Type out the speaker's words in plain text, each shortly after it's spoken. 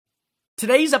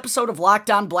Today's episode of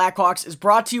Locked On Blackhawks is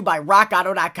brought to you by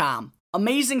RockAuto.com.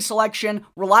 Amazing selection,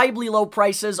 reliably low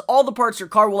prices, all the parts your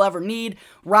car will ever need,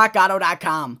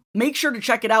 RockAuto.com. Make sure to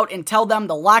check it out and tell them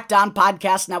the Locked On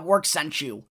Podcast Network sent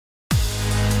you.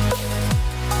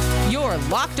 You're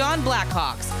Locked On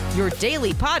Blackhawks, your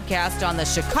daily podcast on the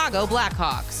Chicago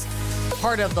Blackhawks.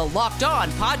 Part of the Locked On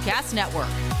Podcast Network,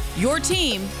 your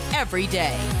team every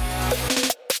day.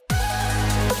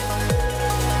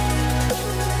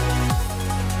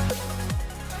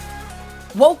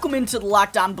 Welcome into the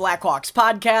Locked On Blackhawks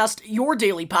podcast, your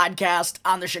daily podcast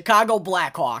on the Chicago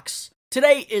Blackhawks.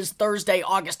 Today is Thursday,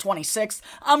 August 26th.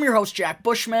 I'm your host, Jack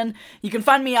Bushman. You can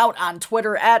find me out on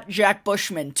Twitter at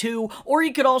JackBushman2, or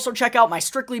you could also check out my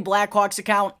Strictly Blackhawks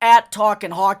account at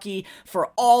Talkin' Hockey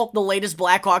for all the latest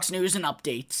Blackhawks news and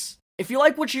updates. If you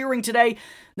like what you're hearing today,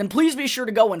 then please be sure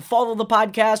to go and follow the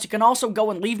podcast. You can also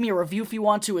go and leave me a review if you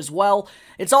want to as well.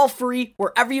 It's all free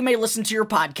wherever you may listen to your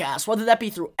podcast, whether that be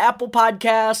through Apple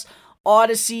Podcasts,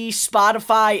 Odyssey,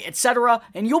 Spotify, etc.,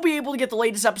 and you'll be able to get the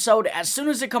latest episode as soon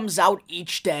as it comes out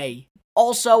each day.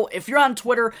 Also, if you're on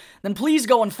Twitter, then please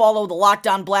go and follow the Locked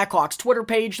On Blackhawks Twitter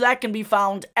page. That can be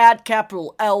found at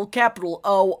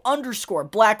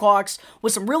 _Blackhawks,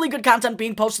 with some really good content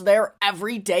being posted there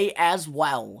every day as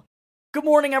well. Good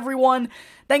morning, everyone.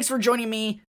 Thanks for joining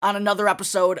me on another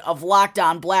episode of Locked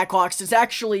On Blackhawks. It's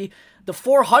actually the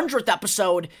 400th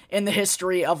episode in the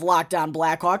history of Locked On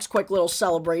Blackhawks. Quick little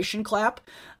celebration clap.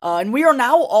 And we are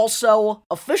now also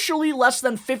officially less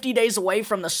than 50 days away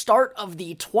from the start of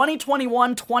the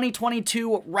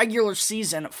 2021-2022 regular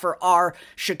season for our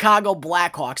Chicago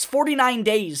Blackhawks. 49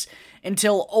 days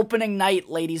until opening night,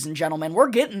 ladies and gentlemen. We're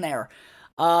getting there.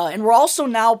 And we're also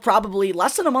now probably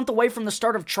less than a month away from the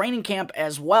start of training camp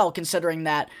as well, considering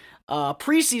that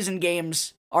preseason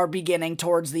games are beginning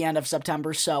towards the end of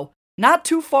September, so not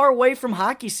too far away from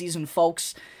hockey season,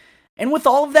 folks. And with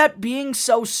all of that being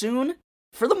so soon,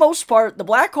 for the most part, the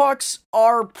Blackhawks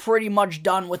are pretty much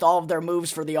done with all of their moves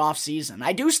for the offseason.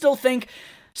 I do still think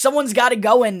someone's got to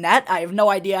go in net. I have no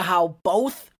idea how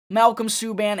both Malcolm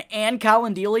Subban and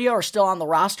Collin Delia are still on the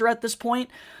roster at this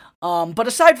point. But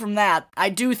aside from that, I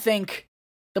do think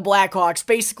the Blackhawks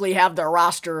basically have their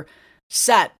roster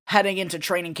set heading into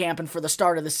training camp and for the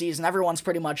start of the season. Everyone's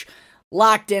pretty much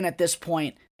locked in at this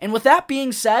point. And with that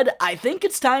being said, I think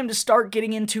it's time to start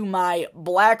getting into my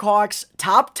Blackhawks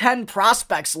top 10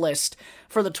 prospects list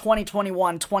for the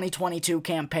 2021-2022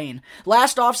 campaign.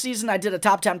 Last offseason, I did a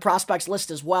top 10 prospects list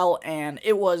as well, and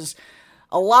it was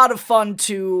a lot of fun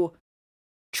to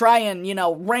try and,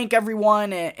 rank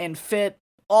everyone and fit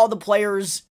all the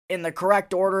players in the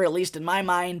correct order, at least in my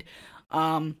mind.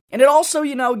 And it also,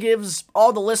 gives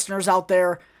all the listeners out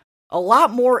there a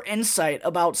lot more insight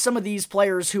about some of these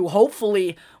players who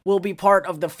hopefully will be part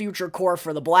of the future core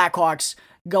for the Blackhawks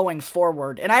going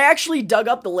forward. And I actually dug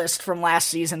up the list from last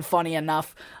season, funny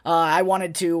enough. I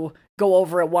wanted to go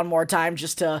over it one more time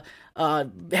just to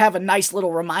have a nice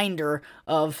little reminder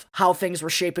of how things were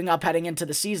shaping up heading into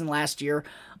the season last year.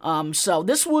 So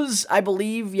this was, I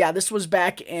believe, this was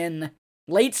back in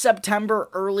late September,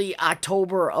 early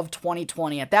October of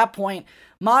 2020. At that point,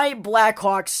 my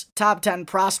Blackhawks top 10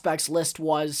 prospects list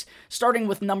was, starting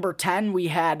with number 10, we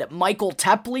had Michael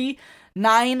Tepley,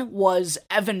 9 was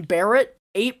Evan Barrett,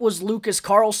 8 was Lucas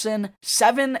Carlsson,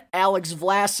 7 Alex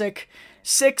Vlasic,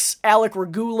 6 Alec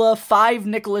Regula, 5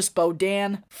 Nicholas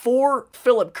Beaudin, 4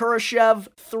 Philip Kurashev,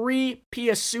 3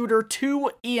 Pia Suter,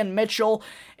 2 Ian Mitchell,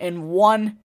 and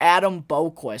 1 Adam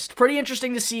Boqvist. Pretty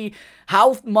interesting to see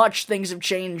how much things have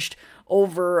changed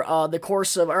over the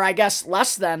course of, or I guess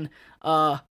less than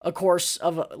a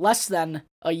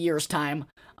year's time.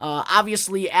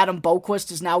 Obviously, Adam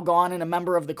Boqvist is now gone and a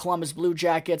member of the Columbus Blue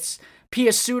Jackets.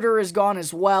 Pia Suter is gone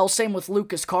as well. Same with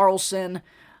Lucas Carlsson.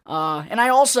 And I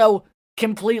also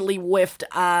completely whiffed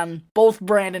on both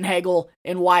Brandon Hagel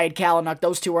and Wyatt Kalynuk.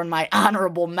 Those two were in my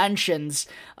honorable mentions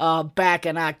back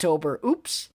in October.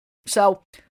 Oops. So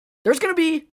there's going to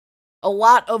be a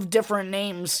lot of different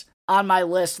names on my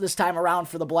list this time around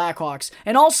for the Blackhawks.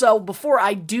 And also, before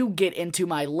I do get into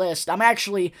my list, I'm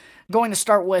actually going to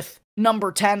start with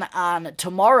number 10 on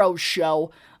tomorrow's show.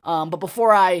 But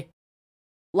before I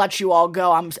let you all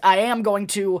go, I am going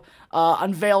to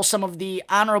unveil some of the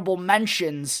honorable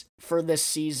mentions for this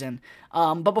season.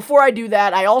 But before I do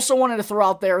that, I also wanted to throw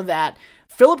out there that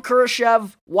Philip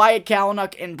Kurashev, Wyatt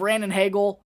Kalynuk, and Brandon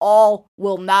Hagel all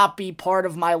will not be part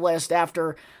of my list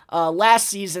after last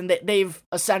season. That they've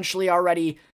essentially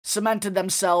already cemented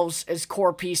themselves as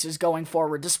core pieces going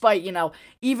forward, despite,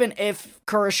 even if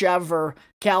Kurashev or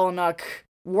Kalynuk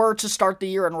were to start the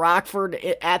year in Rockford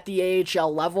at the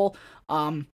AHL level,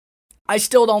 I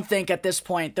still don't think at this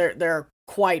point they're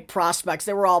quite prospects.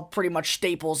 They were all pretty much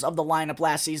staples of the lineup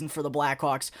last season for the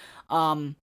Blackhawks.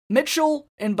 Mitchell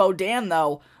and Beaudin,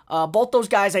 though, both those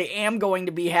guys I am going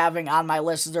to be having on my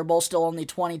list, as they're both still only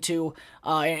 22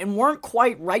 and weren't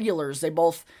quite regulars. They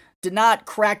both did not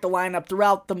crack the lineup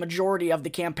throughout the majority of the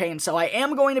campaign. So I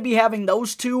am going to be having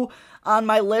those two on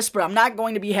my list, but I'm not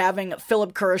going to be having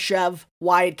Philip Kurashev,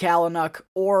 Wyatt Kalynuk,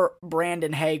 or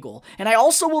Brandon Hagel. And I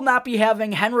also will not be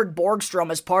having Henrik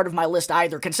Borgstrom as part of my list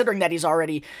either, considering that he's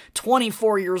already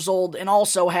 24 years old and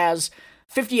also has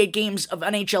 58 games of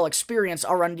NHL experience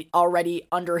already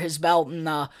under his belt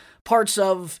and parts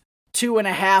of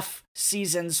 2.5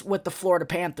 seasons with the Florida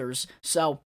Panthers.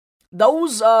 So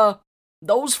those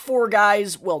four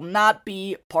guys will not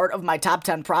be part of my top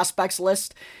 10 prospects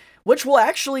list, which will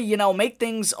actually, make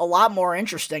things a lot more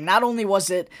interesting. Not only was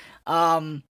it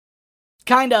kind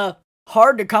of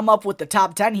hard to come up with the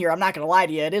top 10 here, I'm not going to lie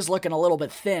to you, it is looking a little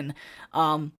bit thin.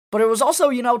 But it was also,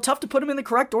 tough to put them in the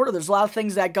correct order. There's a lot of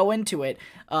things that go into it.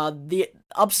 The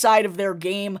upside of their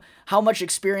game, how much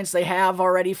experience they have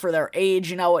already for their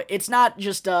age. It's not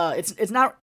just, it's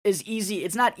not as easy.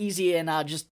 It's not easy and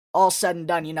just all said and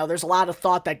done. There's a lot of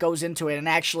thought that goes into it. And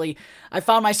actually, I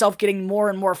found myself getting more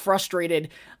and more frustrated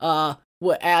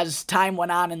as time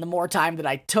went on, and the more time that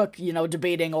I took,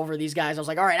 debating over these guys. I was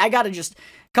like, all right, I got to just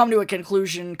come to a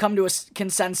conclusion, come to a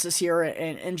consensus here,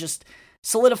 and just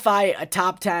solidify a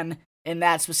top 10 in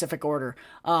that specific order.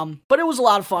 But it was a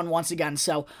lot of fun once again.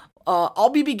 So I'll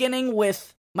be beginning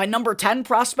with my number 10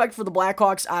 prospect for the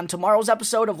Blackhawks on tomorrow's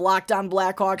episode of Locked On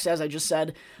Blackhawks, as I just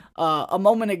said a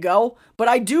moment ago. But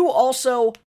I do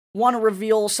also want to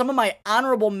reveal some of my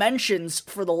honorable mentions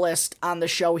for the list on the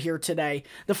show here today.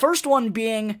 The first one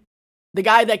being the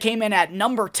guy that came in at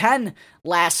number 10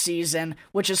 last season,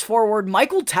 which is forward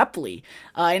Michael Teply.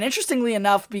 And interestingly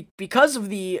enough, because of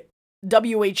the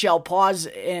WHL pause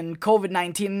in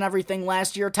COVID-19 and everything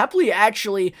last year, Teply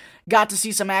actually got to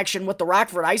see some action with the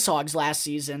Rockford IceHogs last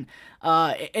season.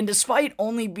 And despite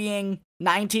only being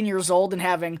 19 years old and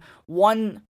having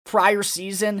one prior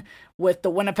season with the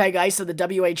Winnipeg Ice of the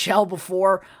WHL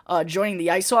before joining the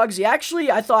IceHogs, he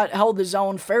actually, I thought, held his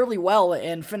own fairly well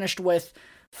and finished with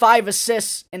 5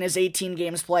 assists in his 18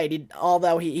 games played,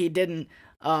 although he didn't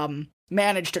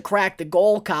manage to crack the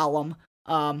goal column.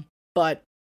 But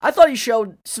I thought he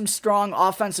showed some strong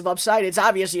offensive upside. It's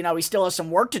obvious, he still has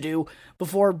some work to do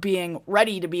before being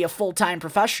ready to be a full-time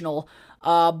professional.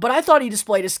 But I thought he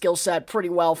displayed his skill set pretty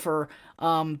well for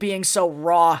being so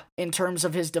raw in terms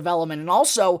of his development. And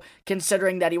also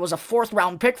considering that he was a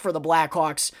 4th-round pick for the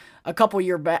Blackhawks a couple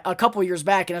years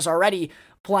back and is already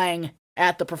playing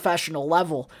at the professional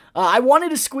level. I wanted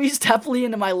to squeeze Teply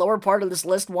into my lower part of this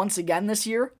list once again this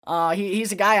year.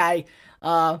 He's a guy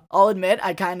I'll admit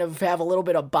I kind of have a little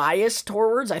bit of bias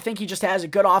towards. I think he just has a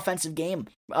good offensive game,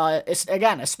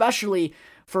 especially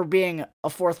for being a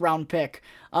 4th-round pick.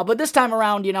 But this time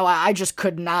around, I just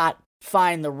could not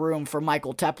find the room for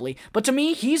Michael Teply. But to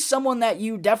me, he's someone that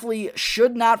you definitely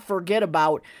should not forget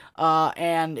about,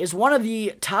 and is one of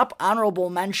the top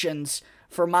honorable mentions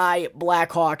for my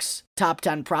Blackhawks top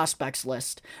 10 prospects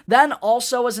list. Then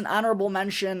also as an honorable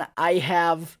mention, I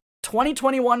have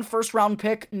 2021 first-round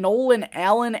pick Nolan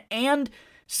Allen and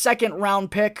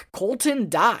second-round pick Colton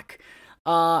Dach.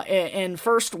 And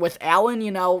first with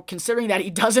Allen, considering that he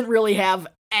doesn't really have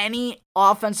any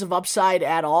offensive upside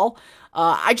at all,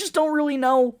 I just don't really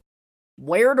know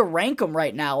where to rank him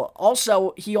right now.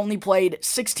 Also, he only played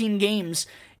 16 games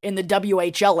in the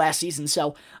WHL last season.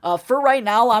 So for right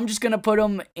now, I'm just going to put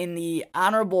him in the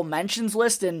honorable mentions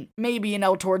list, and maybe,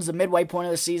 towards the midway point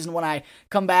of the season when I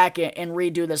come back and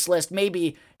redo this list,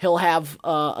 maybe he'll have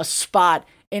a spot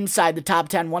inside the top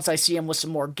 10 once I see him with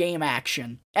some more game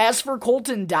action. As for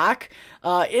Colton Dach,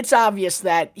 it's obvious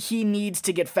that he needs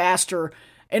to get faster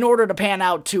in order to pan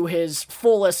out to his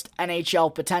fullest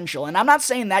NHL potential. And I'm not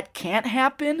saying that can't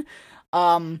happen,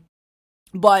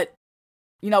 but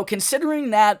considering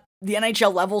that the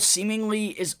NHL level seemingly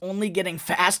is only getting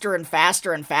faster and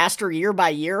faster and faster year by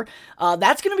year,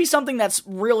 that's going to be something that's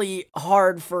really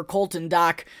hard for Colton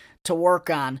Dach to work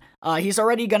on. He's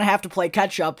already going to have to play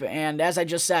catch up, and as I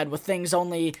just said, with things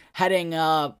only heading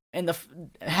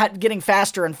getting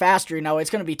faster and faster, it's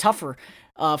going to be tougher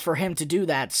for him to do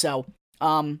that. So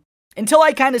until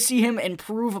I kind of see him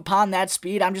improve upon that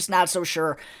speed, I'm just not so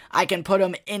sure I can put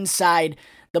him inside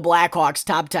the Blackhawks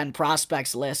top 10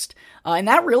 prospects list. And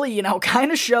that really,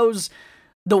 kind of shows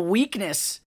the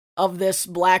weakness of this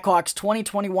Blackhawks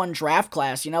 2021 draft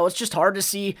class. It's just hard to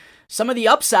see some of the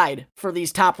upside for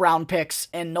these top round picks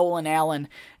in Nolan Allen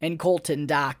and Colton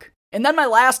Dach. And then my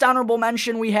last honorable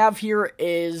mention we have here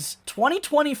is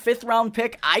 2020 fifth round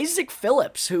pick Isaac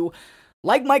Phillips, who,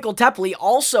 like Michael Tepley,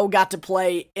 also got to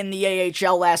play in the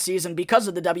AHL last season because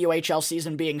of the WHL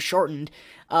season being shortened.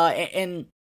 And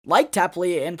like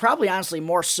Tepley, and probably honestly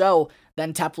more so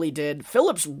than Tepley did,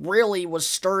 Phillips really was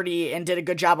sturdy and did a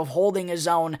good job of holding his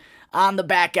own on the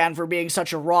back end for being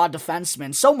such a raw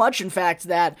defenseman. So much, in fact,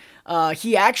 that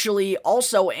he actually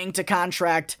also inked a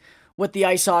contract with the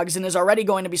Ice Hogs and is already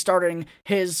going to be starting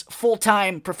his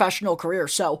full-time professional career.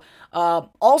 So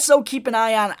also keep an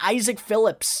eye on Isaac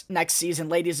Phillips next season,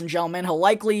 ladies and gentlemen. He'll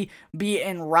likely be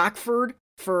in Rockford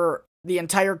for the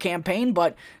entire campaign,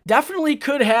 but definitely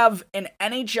could have an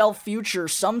NHL future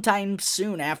sometime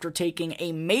soon after taking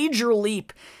a major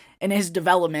leap in his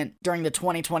development during the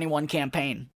 2021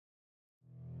 campaign.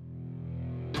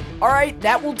 Alright,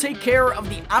 that will take care of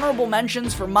the honorable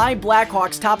mentions for my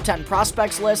Blackhawks top 10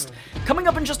 prospects list. Coming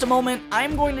up in just a moment,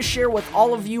 I'm going to share with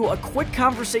all of you a quick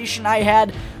conversation I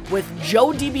had with Joe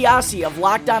DiBiase of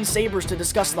Locked On Sabres to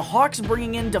discuss the Hawks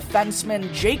bringing in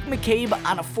defenseman Jake McCabe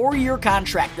on a 4-year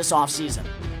contract this offseason.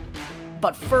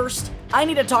 But first, I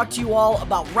need to talk to you all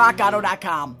about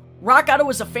RockAuto.com. Rock Auto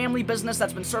is a family business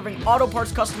that's been serving auto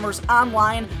parts customers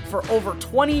online for over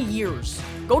 20 years.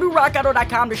 Go to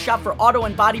RockAuto.com to shop for auto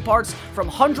and body parts from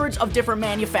hundreds of different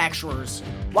manufacturers.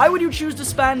 Why would you choose to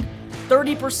spend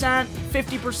 30%,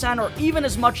 50%, or even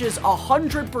as much as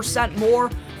 100% more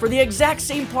for the exact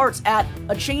same parts at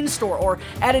a chain store or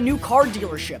at a new car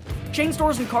dealership? Chain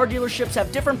stores and car dealerships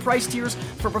have different price tiers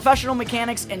for professional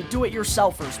mechanics and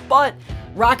do-it-yourselfers, but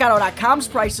RockAuto.com's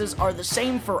prices are the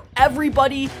same for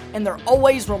everybody, and they're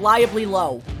always reliably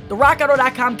low. The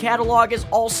RockAuto.com catalog is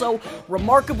also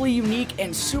remarkably unique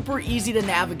and super easy to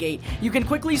navigate. You can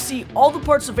quickly see all the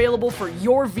parts available for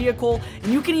your vehicle,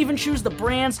 and you can even choose the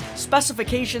brands,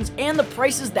 specifications, and the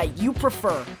prices that you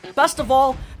prefer. Best of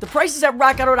all, the prices at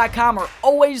RockAuto.com are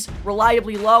always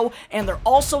reliably low, and they're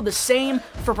also the same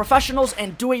for professionals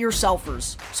and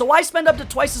do-it-yourselfers. So why spend up to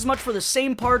twice as much for the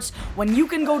same parts when you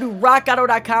can go to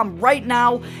RockAuto.com right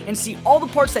now and see all the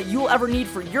parts that you'll ever need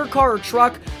for your car or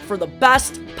truck for the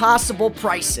best possible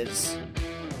prices?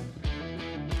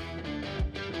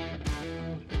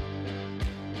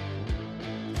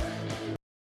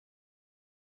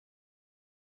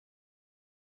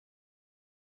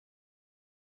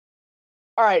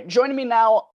 All right, joining me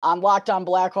now on Locked On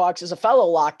Blackhawks is a fellow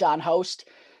Locked On host.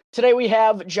 Today we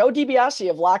have Joe DiBiase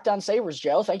of Locked On Sabres.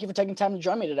 Joe, thank you for taking time to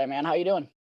join me today, man. How you doing?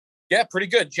 Yeah, pretty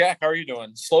good. Jack, how are you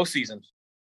doing? Slow season.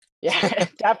 Yeah,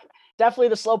 definitely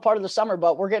the slow part of the summer,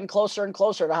 but we're getting closer and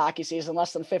closer to hockey season,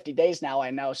 less than 50 days now,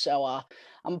 I know. So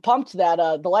I'm pumped that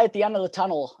the light at the end of the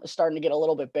tunnel is starting to get a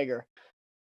little bit bigger.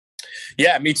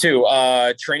 Yeah, me too.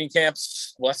 Training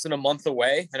camp's less than a month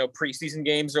away. I know preseason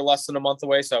games are less than a month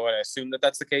away, so I assume that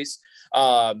that's the case.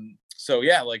 So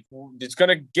yeah, like it's going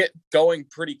to get going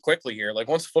pretty quickly here. Like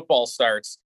once football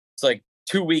starts, it's like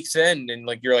 2 weeks in and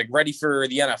like you're like ready for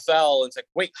the NFL. And it's like,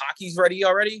 wait, hockey's ready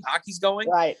already? Hockey's going?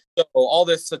 Right. So all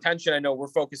this attention, I know we're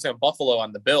focusing on Buffalo,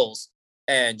 on the Bills.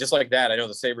 And just like that, I know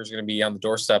the Sabres are going to be on the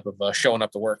doorstep of showing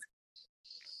up to work.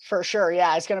 For sure.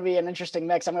 Yeah, it's going to be an interesting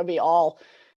mix. I'm going to be all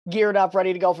geared up,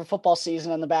 ready to go for football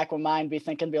season. In the back of my mind,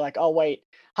 be like, oh, wait,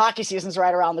 hockey season's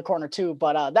right around the corner too.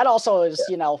 But that also is,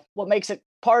 you know, what makes it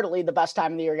partly the best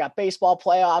time of the year. You got baseball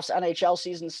playoffs, NHL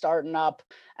season starting up,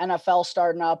 NFL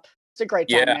starting up. It's a great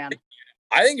time, man.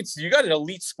 I think you got an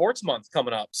elite sports month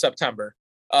coming up, September,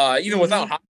 even without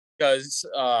hockey, because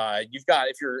you've got,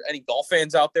 if you're any golf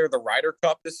fans out there, the Ryder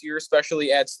Cup this year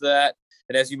especially adds to that.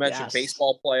 And as you mentioned,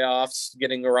 baseball playoffs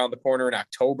getting around the corner in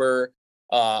October.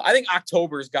 I think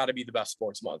October's got to be the best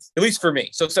sports month, at least for me.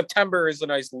 So September is a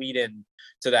nice lead in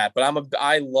to that, but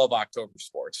I love October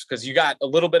sports because you got a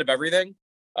little bit of everything.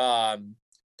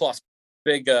 Plus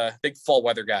big fall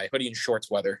weather guy, hoodie and shorts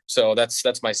weather. So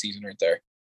that's my season right there.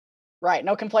 Right.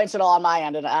 No complaints at all on my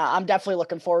end. And I'm definitely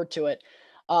looking forward to it.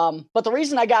 But the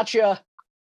reason I got you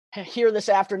here this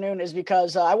afternoon is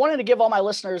because I wanted to give all my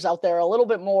listeners out there a little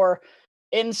bit more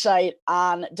insight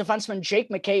on defenseman Jake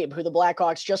McCabe, who the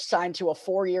Blackhawks just signed to a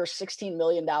 4-year, $16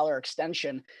 million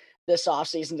extension this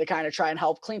offseason to kind of try and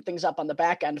help clean things up on the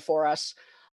back end for us.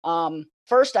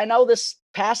 First, I know this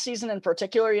past season in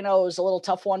particular, you know, it was a little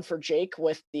tough one for Jake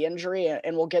with the injury,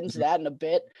 and we'll get into that in a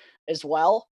bit as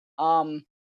well.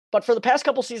 But for the past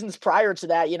couple seasons prior to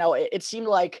that, you know, it seemed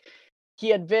like he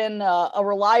had been a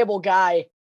reliable guy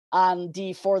on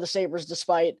D for the Sabres,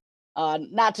 despite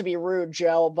not to be rude,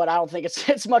 Joe, but I don't think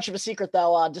it's much of a secret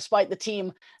though, despite the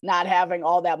team not having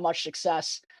all that much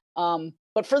success.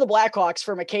 But for the Blackhawks,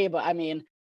 for McCabe, I mean,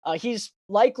 he's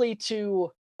likely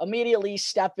to immediately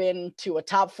step into a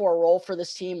top 4 role for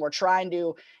this team. We're trying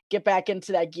to get back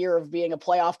into that gear of being a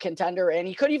playoff contender, and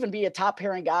he could even be a top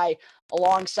pairing guy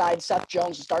alongside Seth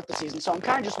Jones to start the season. So I'm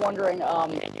kind of just wondering,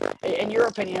 in your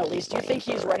opinion at least, do you think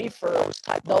he's ready for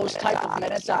those type of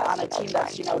minutes on a team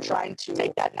that's, trying to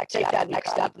take that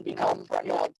next step and become,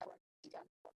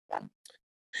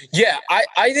 Yeah,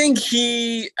 I think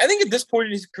at this point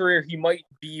in his career, he might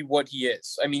be what he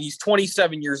is. I mean, he's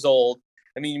 27 years old.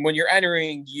 I mean, when you're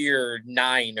entering year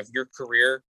 9 of your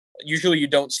career, usually you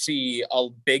don't see a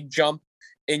big jump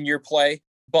in your play.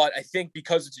 But I think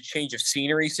because it's a change of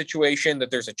scenery situation,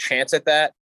 that there's a chance at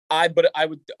that. But I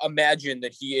would imagine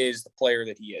that he is the player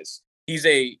that he is. He's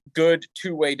a good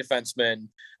two-way defenseman.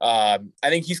 I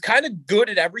think he's kind of good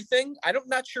at everything. I'm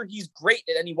not sure he's great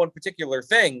at any one particular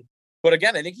thing. But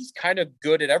again, I think he's kind of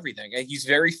good at everything. And he's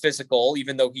very physical,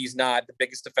 even though he's not the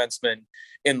biggest defenseman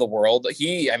in the world.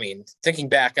 Thinking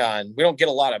back on, we don't get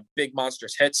a lot of big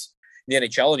monstrous hits in the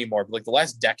NHL anymore. But like the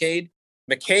last decade,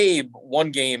 McCabe,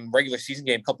 regular season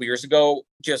game a couple years ago,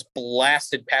 just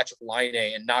blasted Patrick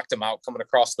Laine and knocked him out coming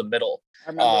across the middle. I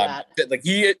remember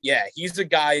that. He's a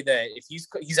guy that if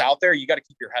he's out there, you got to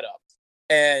keep your head up.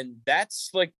 And that's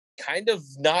like kind of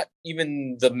not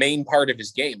even the main part of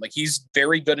his game. Like, he's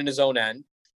very good in his own end.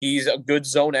 He's a good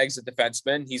zone exit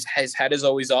defenseman. His head is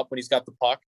always up when he's got the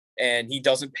puck, and he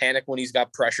doesn't panic when he's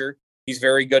got pressure. He's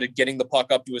very good at getting the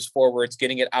puck up to his forwards,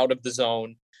 getting it out of the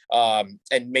zone,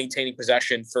 and maintaining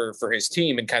possession for his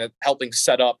team and kind of helping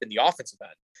set up in the offensive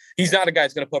end. He's not a guy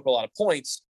who's going to put up a lot of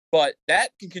points, but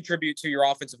that can contribute to your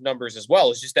offensive numbers as well.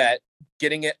 It's just that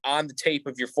getting it on the tape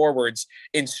of your forwards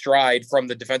in stride from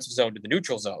the defensive zone to the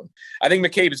neutral zone. I think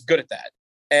McCabe is good at that.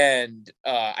 And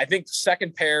I think the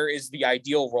second pair is the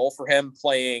ideal role for him,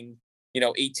 playing,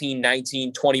 18,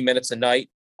 19, 20 minutes a night.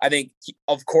 I think,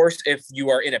 of course, if you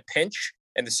are in a pinch,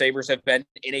 and the Sabres have been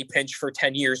in a pinch for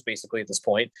 10 years, basically at this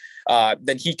point,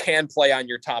 then he can play on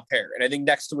your top pair. And I think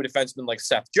next to a defenseman like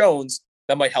Seth Jones,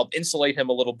 that might help insulate him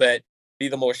a little bit, be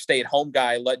the more stay-at-home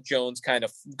guy, let Jones kind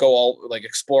of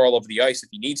explore all over the ice if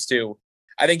he needs to.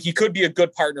 I think he could be a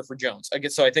good partner for Jones.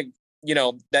 So I think,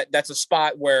 that's a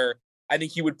spot where I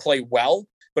think he would play well.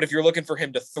 But if you're looking for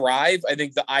him to thrive, I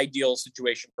think the ideal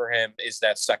situation for him is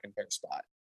that second pair spot.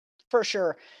 For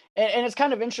sure. And it's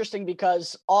kind of interesting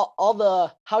because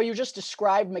how you just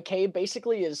described McCabe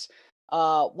basically is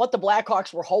what the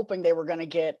Blackhawks were hoping they were going to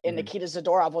get in Nikita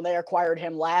Zadorov when they acquired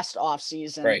him last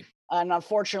offseason. Right. And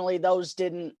unfortunately, those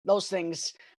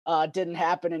things didn't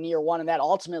happen in year 1, and that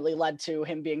ultimately led to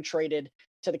him being traded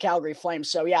to the Calgary Flames.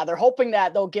 So yeah, they're hoping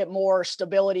that they'll get more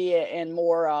stability and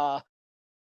more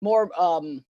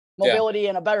mobility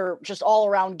and a better just all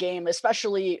around game,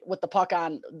 especially with the puck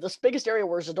on. The biggest area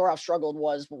where Zadorov struggled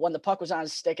was when the puck was on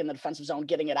his stick in the defensive zone,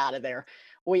 getting it out of there.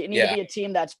 We need to be a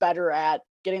team that's better at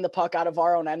getting the puck out of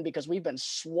our own end, because we've been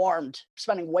swarmed,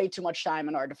 spending way too much time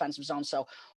in our defensive zone. So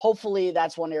hopefully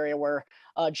that's one area where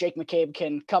Jake McCabe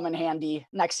can come in handy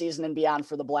next season and beyond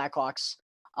for the Blackhawks.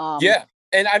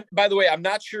 And by the way, I'm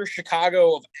not sure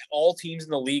Chicago, of all teams in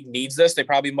the league, needs this. They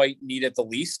probably might need it the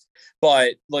least.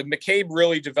 But like, McCabe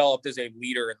really developed as a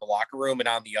leader in the locker room and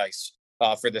on the ice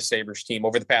for the Sabres team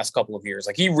over the past couple of years.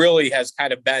 Like, he really has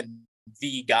kind of been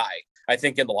the guy, I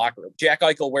think, in the locker room. Jack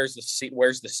Eichel wears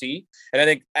the C. And I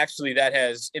think actually that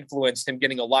has influenced him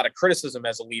getting a lot of criticism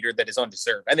as a leader that is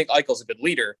undeserved. I think Eichel's a good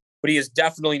leader, but he is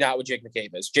definitely not what Jake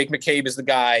McCabe is. Jake McCabe is the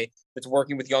guy that's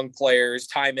working with young players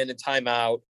time in and time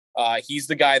out. He's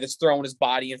the guy that's throwing his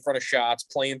body in front of shots,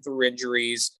 playing through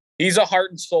injuries. He's a heart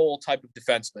and soul type of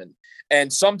defenseman.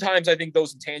 And sometimes I think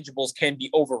those intangibles can be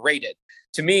overrated.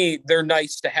 To me, they're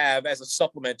nice to have as a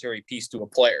supplementary piece to a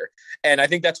player. And I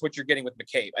think that's what you're getting with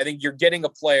McCabe. I think you're getting a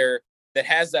player that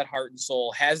has that heart and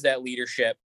soul, has that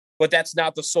leadership, but that's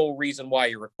not the sole reason why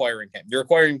you're acquiring him. You're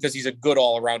acquiring him because he's a good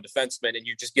all-around defenseman, and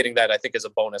you're just getting that, I think, as a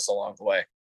bonus along the way.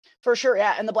 For sure,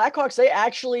 yeah. And the Blackhawks, they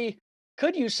actually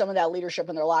could use some of that leadership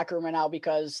in their locker room right now,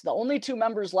 because the only 2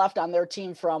 members left on their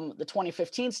team from the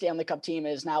 2015 Stanley Cup team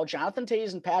is now Jonathan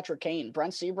Toews and Patrick Kane.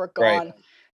 Brent Seabrook gone, right.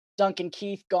 Duncan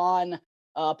Keith gone,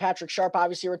 Patrick Sharp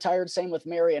obviously retired. Same with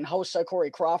Marian Hossa. Corey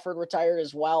Crawford retired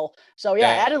as well. So yeah,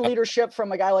 added leadership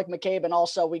from a guy like McCabe, and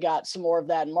also we got some more of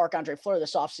that in Marc-Andre Fleury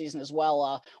this offseason as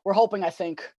well. We're hoping, I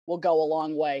think, will go a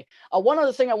long way. One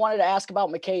other thing I wanted to ask about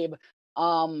McCabe,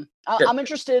 Sure. I'm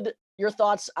interested your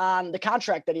thoughts on the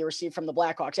contract that he received from the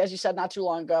Blackhawks. As you said not too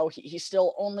long ago, he's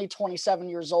still only 27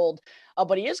 years old,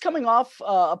 but he is coming off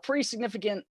some pretty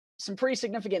significant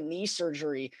knee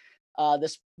surgery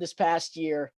this past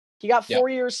year. He got 4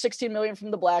 years, $16 million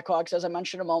from the Blackhawks, as I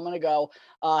mentioned a moment ago.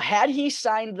 Had he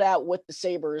signed that with the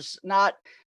Sabres, not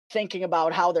thinking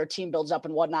about how their team builds up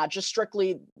and whatnot, just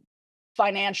strictly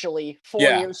financially, 4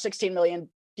 Yeah. years, 16 million.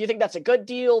 Do you think that's a good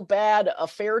deal, bad, a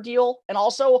fair deal? And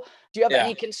also, do you have Yeah.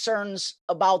 any concerns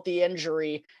about the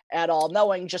injury at all,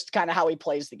 knowing just kind of how he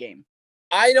plays the game?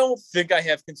 I don't think I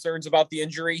have concerns about the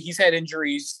injury. He's had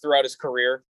injuries throughout his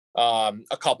career.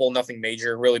 A couple, nothing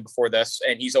major really before this,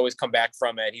 and he's always come back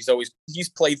from it. He's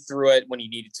played through it when he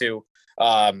needed to.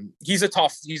 He's a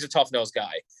tough nosed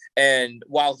guy. And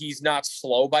while he's not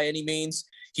slow by any means,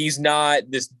 he's not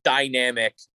this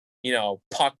dynamic,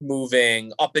 puck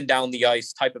moving up and down the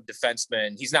ice type of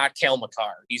defenseman. He's not Cale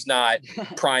Makar. He's not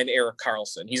prime Erik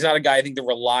Karlsson. He's not a guy I think that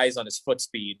relies on his foot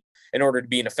speed in order to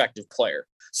be an effective player.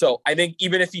 So I think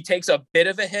even if he takes a bit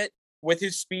of a hit with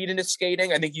his speed and his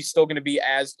skating, I think he's still going to be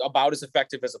about as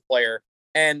effective as a player.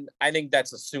 And I think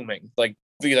that's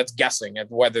that's guessing at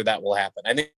whether that will happen.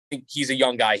 I think he's a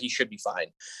young guy. He should be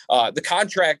fine. The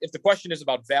contract, if the question is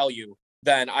about value,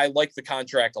 then I like the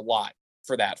contract a lot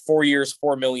for that. 4 years,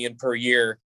 $4 million per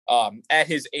year, at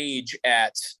his age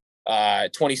at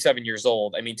 27 years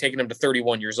old. I mean, taking him to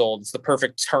 31 years old, it's the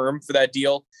perfect term for that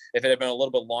deal. If it had been a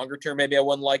little bit longer term, maybe I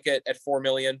wouldn't like it at 4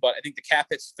 million, but I think the cap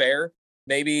hit's fair.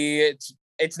 Maybe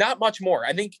it's not much more.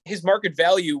 I think his market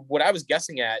value, what I was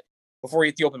guessing at before he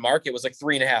hit the open market, was like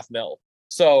 3.5 mil.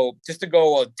 So just to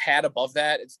go a tad above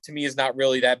that, to me is not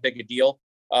really that big a deal.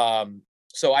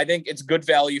 So I think it's good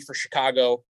value for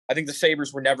Chicago. I think the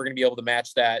Sabres were never going to be able to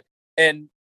match that. And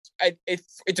it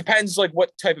depends like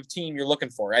what type of team you're looking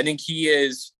for. I think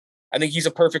he's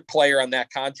a perfect player on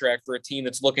that contract for a team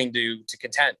that's looking to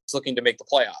contend. It's looking to make the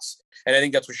playoffs. And I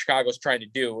think that's what Chicago's trying to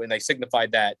do. And they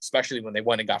signified that, especially when they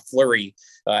went and got Fleury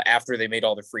after they made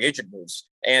all their free agent moves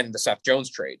and the Seth Jones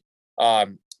trade.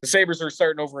 The Sabres are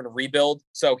starting over in a rebuild.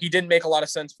 So he didn't make a lot of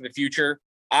sense for the future.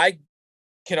 I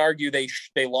can argue they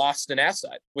lost an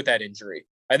asset with that injury.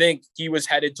 I think he was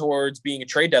headed towards being a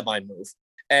trade deadline move.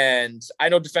 And I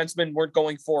know defensemen weren't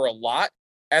going for a lot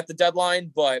at the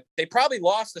deadline, but they probably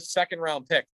lost a second round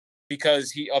pick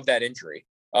because of that injury.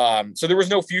 So there was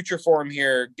no future for him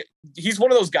here. He's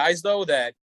one of those guys, though,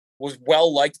 that was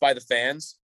well liked by the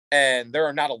fans. And there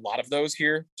are not a lot of those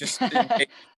here. Just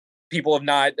people have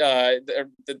not,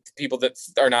 the people that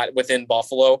are not within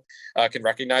Buffalo can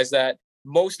recognize that.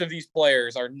 Most of these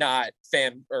players are not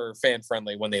fan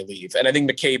friendly when they leave. And I think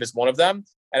McCabe is one of them.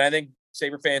 And I think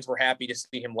Sabre fans were happy to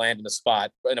see him land in a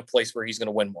spot in a place where he's going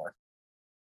to win more.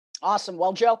 Awesome.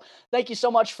 Well, Joe, thank you so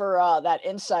much for that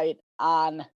insight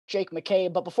on Jake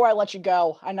McCabe. But before I let you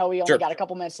go, I know we only got a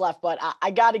couple minutes left, but I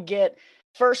got to get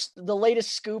first the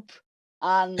latest scoop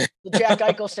on the Jack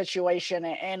Eichel situation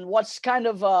and what's kind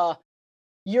of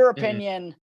your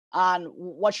opinion on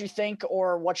what you think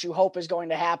or what you hope is going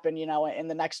to happen, in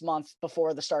the next month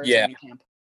before the start of training camp.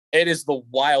 It is the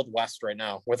Wild West right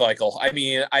now with Eichel. I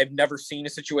mean, I've never seen a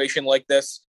situation like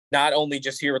this, not only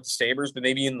just here with the Sabres, but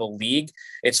maybe in the league.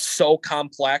 It's so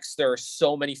complex. There are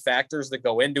so many factors that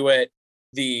go into it.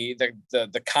 The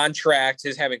contract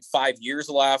is having 5 years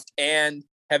left and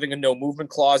having a no movement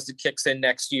clause that kicks in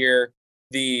next year.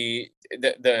 The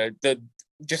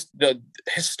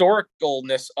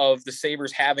historicalness of the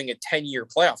Sabres having a 10-year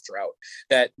playoff drought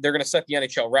that they're going to set the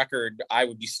NHL record. I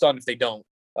would be stunned if they don't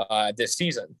this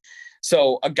season.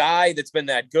 So a guy that's been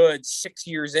that good 6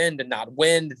 years in to not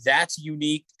win, that's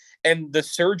unique. And the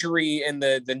surgery and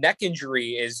the neck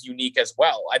injury is unique as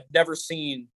well. I've never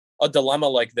seen a dilemma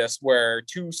like this where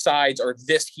two sides are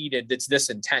this heated, that's this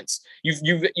intense.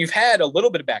 You've had a little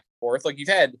bit of back and forth, like you've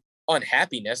had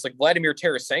unhappiness, like Vladimir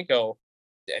Tarasenko.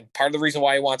 And part of the reason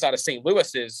why he wants out of St.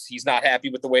 Louis is he's not happy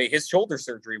with the way his shoulder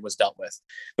surgery was dealt with.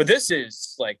 But this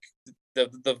is like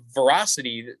the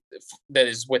veracity that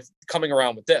is with coming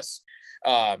around with this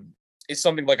is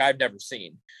something like I've never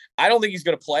seen. I don't think he's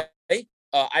going to play.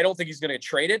 I don't think he's going to get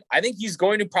traded. I think he's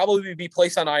going to probably be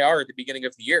placed on IR at the beginning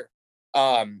of the year.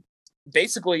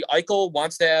 Basically, Eichel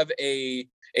wants to have a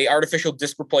artificial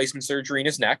disc replacement surgery in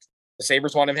his neck. The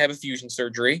Sabres want him to have a fusion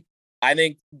surgery. I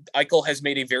think Eichel has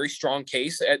made a very strong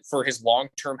case for his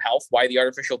long-term health, why the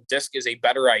artificial disc is a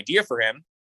better idea for him,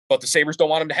 but the Sabres don't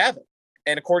want him to have it.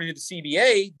 And according to the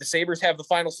CBA, the Sabres have the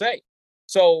final say.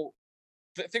 So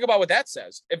think about what that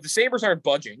says. If the Sabres aren't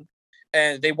budging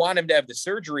and they want him to have the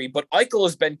surgery, but Eichel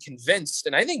has been convinced,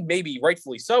 and I think maybe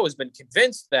rightfully so, has been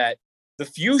convinced that the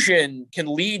fusion can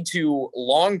lead to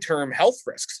long-term health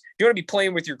risks. You want to be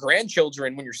playing with your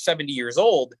grandchildren when you're 70 years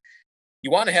old, you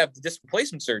want to have the disc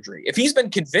replacement surgery. If he's been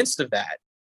convinced of that,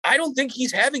 I don't think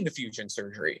he's having the fusion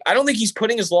surgery. I don't think he's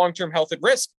putting his long-term health at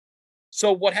risk.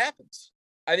 So what happens?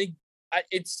 I think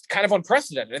it's kind of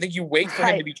unprecedented. I think you wait for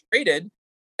him to be traded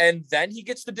and then he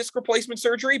gets the disc replacement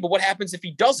surgery. But what happens if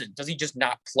he doesn't? Does he just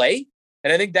not play?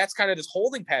 And I think that's kind of this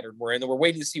holding pattern we're in, that we're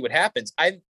waiting to see what happens.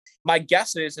 My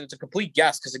guess is, and it's a complete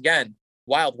guess, because again,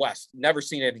 Wild West, never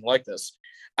seen anything like this.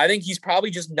 I think he's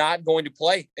probably just not going to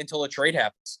play until a trade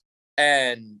happens.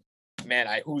 And man,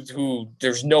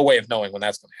 there's no way of knowing when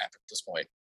that's going to happen at this point.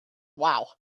 Wow.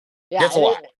 Yeah, it's a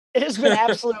lot. It has been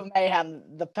absolute mayhem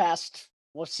the past,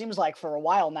 what seems like for a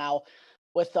while now,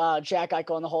 with Jack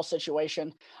Eichel and the whole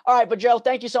situation. All right, but Joe,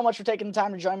 thank you so much for taking the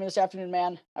time to join me this afternoon,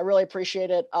 man. I really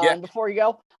appreciate it. And before you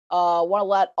go, want to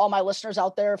let all my listeners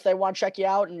out there, if they want to check you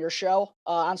out and your show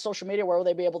on social media, where will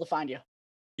they be able to find you?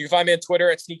 You can find me on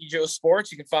Twitter at Sneaky Joe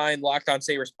Sports. You can find Locked On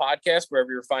Sabres podcast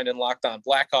wherever you're finding Locked On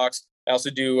Blackhawks. I also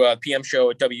do a PM show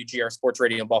at WGR Sports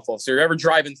Radio in Buffalo. So if you're ever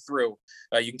driving through,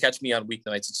 you can catch me on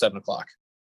weeknights at 7 o'clock.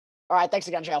 All right. Thanks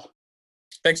again, Joe.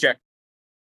 Thanks, Jack.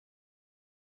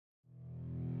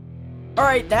 All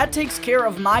right. That takes care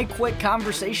of my quick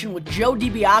conversation with Joe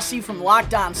DiBiase from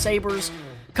Locked On Sabres.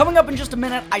 Coming up in just a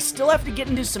minute, I still have to get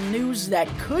into some news that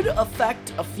could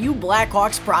affect a few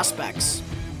Blackhawks prospects.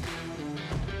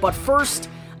 But first,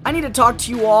 I need to talk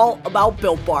to you all about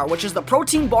Built Bar, which is the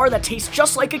protein bar that tastes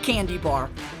just like a candy bar.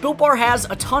 Built Bar has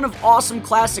a ton of awesome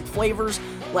classic flavors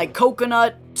like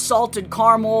coconut, salted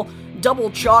caramel, double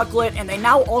chocolate, and they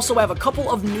now also have a couple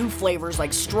of new flavors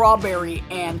like strawberry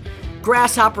and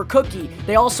grasshopper cookie.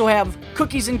 They also have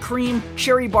cookies and cream,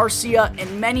 cherry barcia,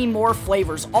 and many more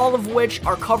flavors, all of which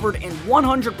are covered in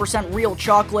 100% real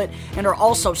chocolate and are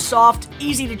also soft,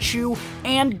 easy to chew,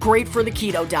 and great for the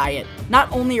keto diet.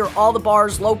 Not only are all the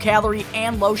bars low calorie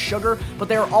and low sugar, but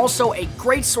they are also a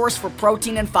great source for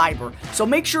protein and fiber. So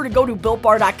make sure to go to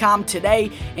BuiltBar.com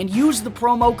today and use the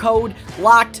promo code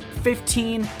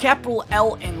LOCKED15, capital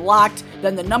L in LOCKED,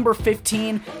 then the number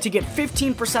 15 to get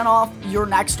 15% off your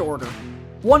next order.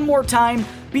 One more time,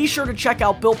 be sure to check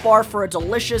out Built Bar for a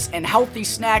delicious and healthy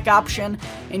snack option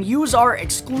and use our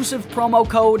exclusive promo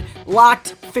code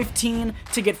LOCKED15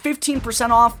 to get 15%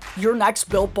 off your next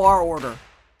Built Bar order.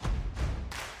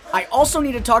 I also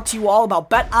need to talk to you all about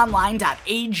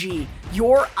betonline.ag,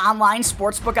 your online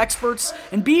sportsbook experts,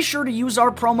 and be sure to use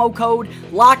our promo code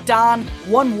LOCKEDON,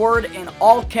 one word in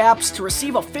all caps, to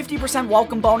receive a 50%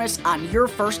 welcome bonus on your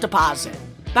first deposit.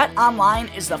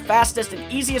 BetOnline is the fastest and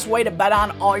easiest way to bet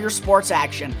on all your sports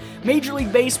action. Major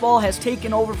League Baseball has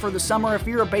taken over for the summer. If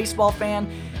you're a baseball fan,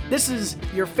 this is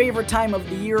your favorite time of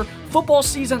the year. Football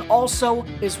season also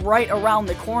is right around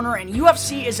the corner, and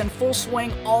UFC is in full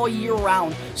swing all year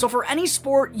round. So for any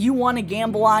sport you want to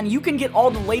gamble on, you can get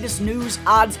all the latest news,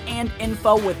 odds, and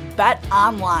info with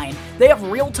BetOnline. They have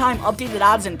real-time updated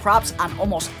odds and props on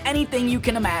almost anything you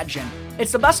can imagine.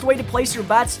 It's the best way to place your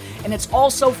bets, and it's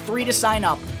also free to sign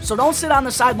up. So don't sit on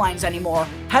the sidelines anymore.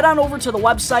 Head on over to the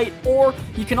website, or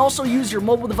you can also use your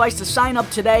mobile device to sign up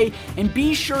today, and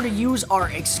be sure to use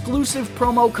our exclusive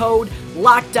promo code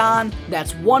LOCKEDON,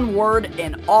 that's one word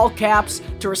in all caps,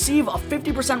 to receive a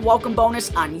 50% welcome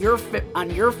bonus on your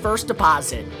first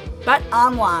deposit. Bet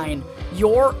Online,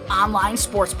 your online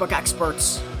sportsbook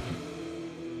experts.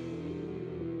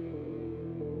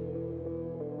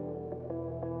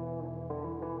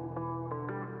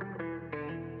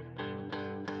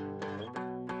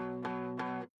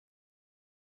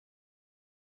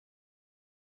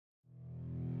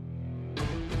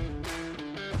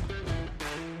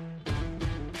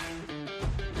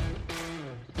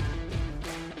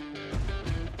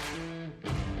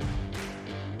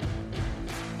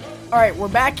 All right, we're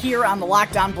back here on the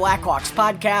Locked On Blackhawks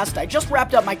podcast. I just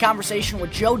wrapped up my conversation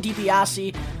with Joe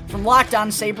DiBiase from Locked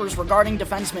On Sabres regarding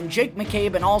defenseman Jake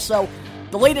McCabe and also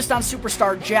the latest on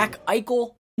superstar Jack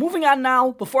Eichel. Moving on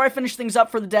now, before I finish things up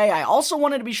for the day, I also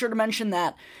wanted to be sure to mention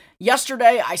that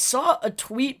yesterday I saw a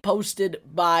tweet posted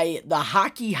by the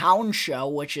Hockey Hound Show,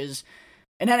 which is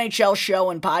an NHL show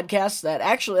and podcast that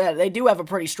actually, they do have a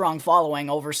pretty strong following,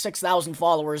 over 6,000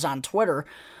 followers on Twitter.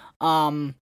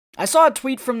 I saw a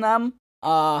tweet from them.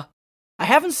 I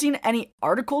haven't seen any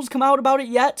articles come out about it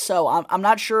yet, so I'm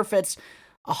not sure if it's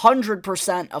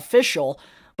 100% official.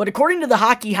 But according to the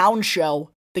Hockey Hound Show,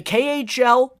 the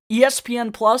KHL,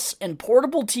 ESPN Plus, and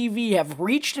Portable TV have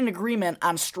reached an agreement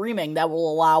on streaming that will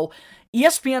allow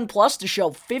ESPN Plus to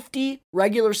show 50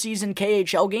 regular season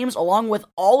KHL games along with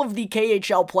all of the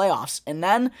KHL playoffs. And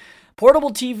then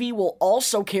Portable TV will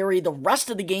also carry the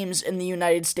rest of the games in the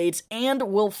United States and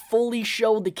will fully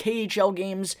show the KHL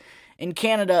games in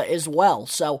Canada as well.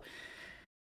 So,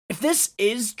 if this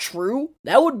is true,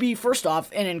 that would be, first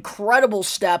off, an incredible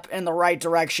step in the right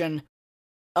direction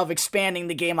of expanding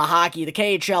the game of hockey. The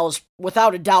KHL is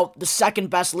without a doubt the second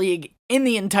best league in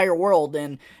the entire world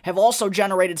and have also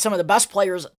generated some of the best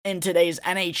players in today's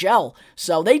NHL.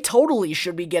 So they totally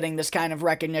should be getting this kind of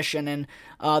recognition, and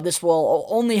this will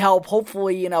only help,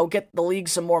 hopefully, get the league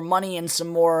some more money and some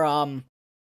more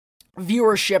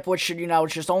viewership, which should,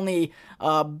 just only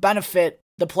benefit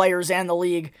the players and the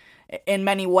league in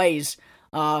many ways.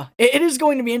 It is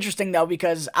going to be interesting, though,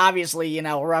 because obviously,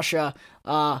 Russia,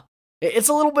 it's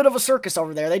a little bit of a circus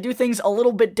over there. They do things a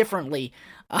little bit differently.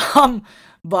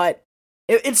 But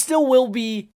it still will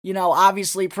be,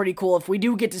 obviously pretty cool if we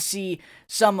do get to see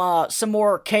some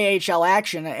more KHL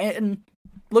action. And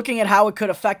looking at how it could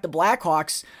affect the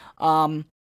Blackhawks,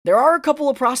 there are a couple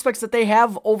of prospects that they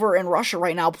have over in Russia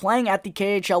right now playing at the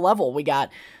KHL level. We got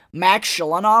Max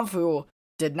Shalunov, who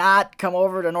did not come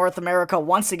over to North America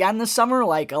once again this summer,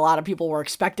 like a lot of people were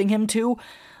expecting him to.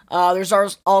 There's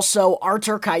also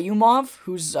Artur Kayumov,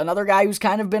 who's another guy who's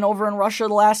kind of been over in Russia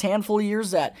the last handful of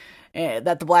years that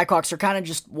the Blackhawks are kind of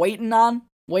just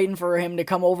waiting for him to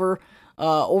come over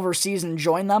overseas and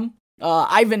join them.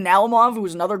 Ivan Nalimov,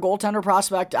 who's another goaltender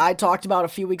prospect I talked about a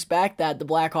few weeks back that the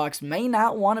Blackhawks may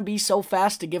not want to be so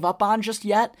fast to give up on just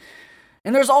yet.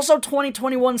 And there's also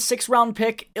 2021 6th-round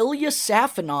pick Ilya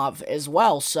Safonov as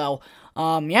well. So,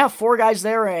 4 guys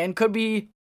there, and could be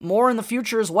more in the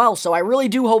future as well. So I really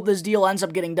do hope this deal ends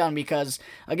up getting done because,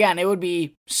 again, it would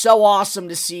be so awesome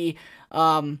to see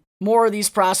more of these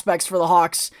prospects for the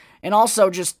Hawks and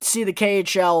also just see the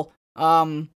KHL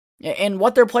and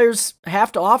what their players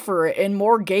have to offer in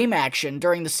more game action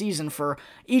during the season for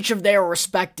each of their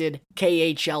respected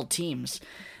KHL teams.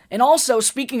 And also,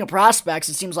 speaking of prospects,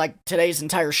 it seems like today's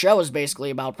entire show is basically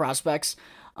about prospects.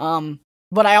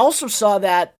 But I also saw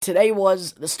that today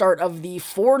was the start of the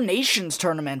Four Nations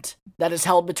tournament that is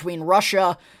held between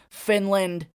Russia,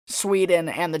 Finland, Sweden,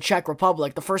 and the Czech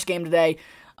Republic. The first game today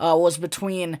was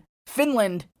between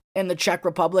Finland and the Czech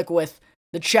Republic, with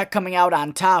the Czech coming out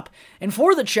on top. And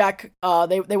for the Czech,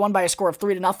 they won by a score of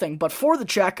 3-0. But for the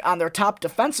Czech, on their top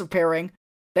defensive pairing,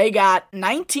 they got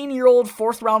 19-year-old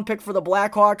 4th-round pick for the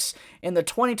Blackhawks in the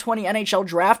 2020 NHL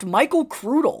draft, Michael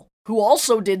Krudel, who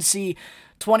also did see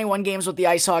 21 games with the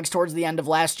Ice Hogs towards the end of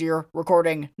last year,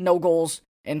 recording no goals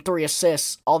and 3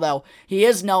 assists, although he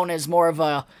is known as more of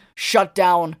a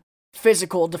shutdown,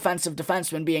 physical defensive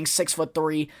defenseman, being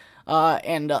 6'3",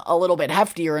 and a little bit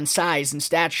heftier in size and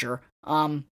stature.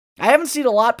 I haven't seen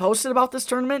a lot posted about this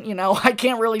tournament. I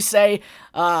can't really say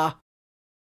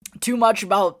too much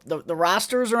about the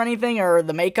rosters or anything, or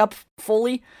the makeup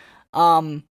fully.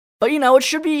 But it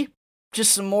should be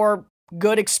just some more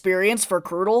good experience for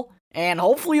Krudel, and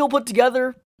hopefully he'll put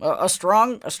together a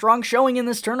strong showing in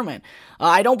this tournament.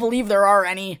 I don't believe there are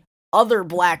any other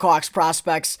Blackhawks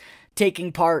prospects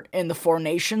taking part in the Four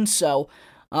Nations, so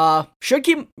should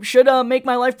make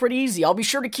my life pretty easy. I'll be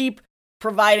sure to keep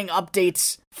providing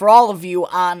updates for all of you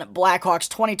on Blackhawks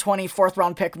 2020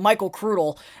 4th-round pick Michael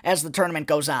Krudel as the tournament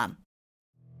goes on.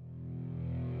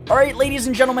 Alright, ladies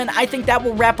and gentlemen, I think that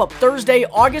will wrap up Thursday,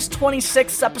 August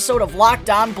 26th episode of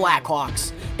Locked On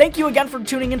Blackhawks. Thank you again for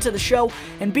tuning into the show,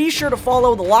 and be sure to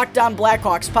follow the Locked On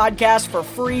Blackhawks podcast for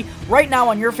free right now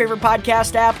on your favorite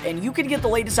podcast app, and you can get the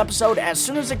latest episode as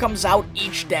soon as it comes out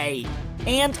each day.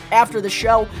 And after the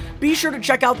show, be sure to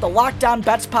check out the Locked On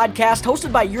Bets podcast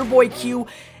hosted by your boy Q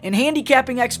and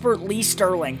handicapping expert Lee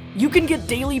Sterling. You can get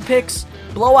daily picks,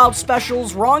 blowout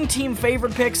specials, wrong team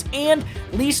favorite picks, and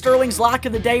Lee Sterling's lock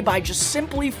of the day by just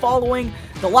simply following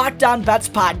the Locked On Bets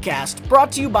podcast,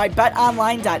 brought to you by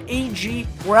betonline.ag,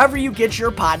 wherever you get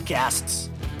your podcasts.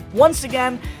 Once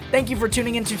again, thank you for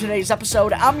tuning into today's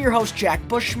episode. I'm your host, Jack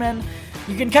Bushman.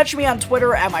 You can catch me on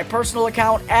Twitter at my personal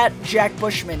account at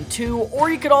JackBushman2, or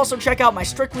you could also check out my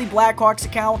Strictly Blackhawks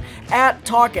account at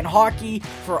Talkin' Hockey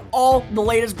for all the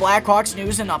latest Blackhawks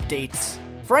news and updates.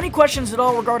 For any questions at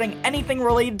all regarding anything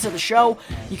related to the show,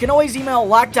 you can always email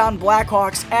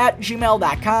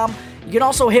lockdownblackhawks@gmail.com. You can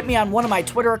also hit me on one of my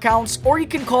Twitter accounts, or you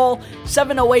can call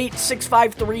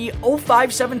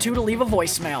 708-653-0572 to leave a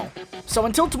voicemail. So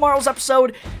until tomorrow's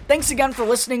episode, thanks again for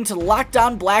listening to the Locked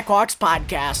On Blackhawks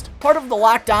podcast, part of the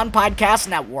Locked On Podcast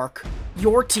Network.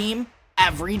 Your team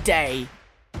every day.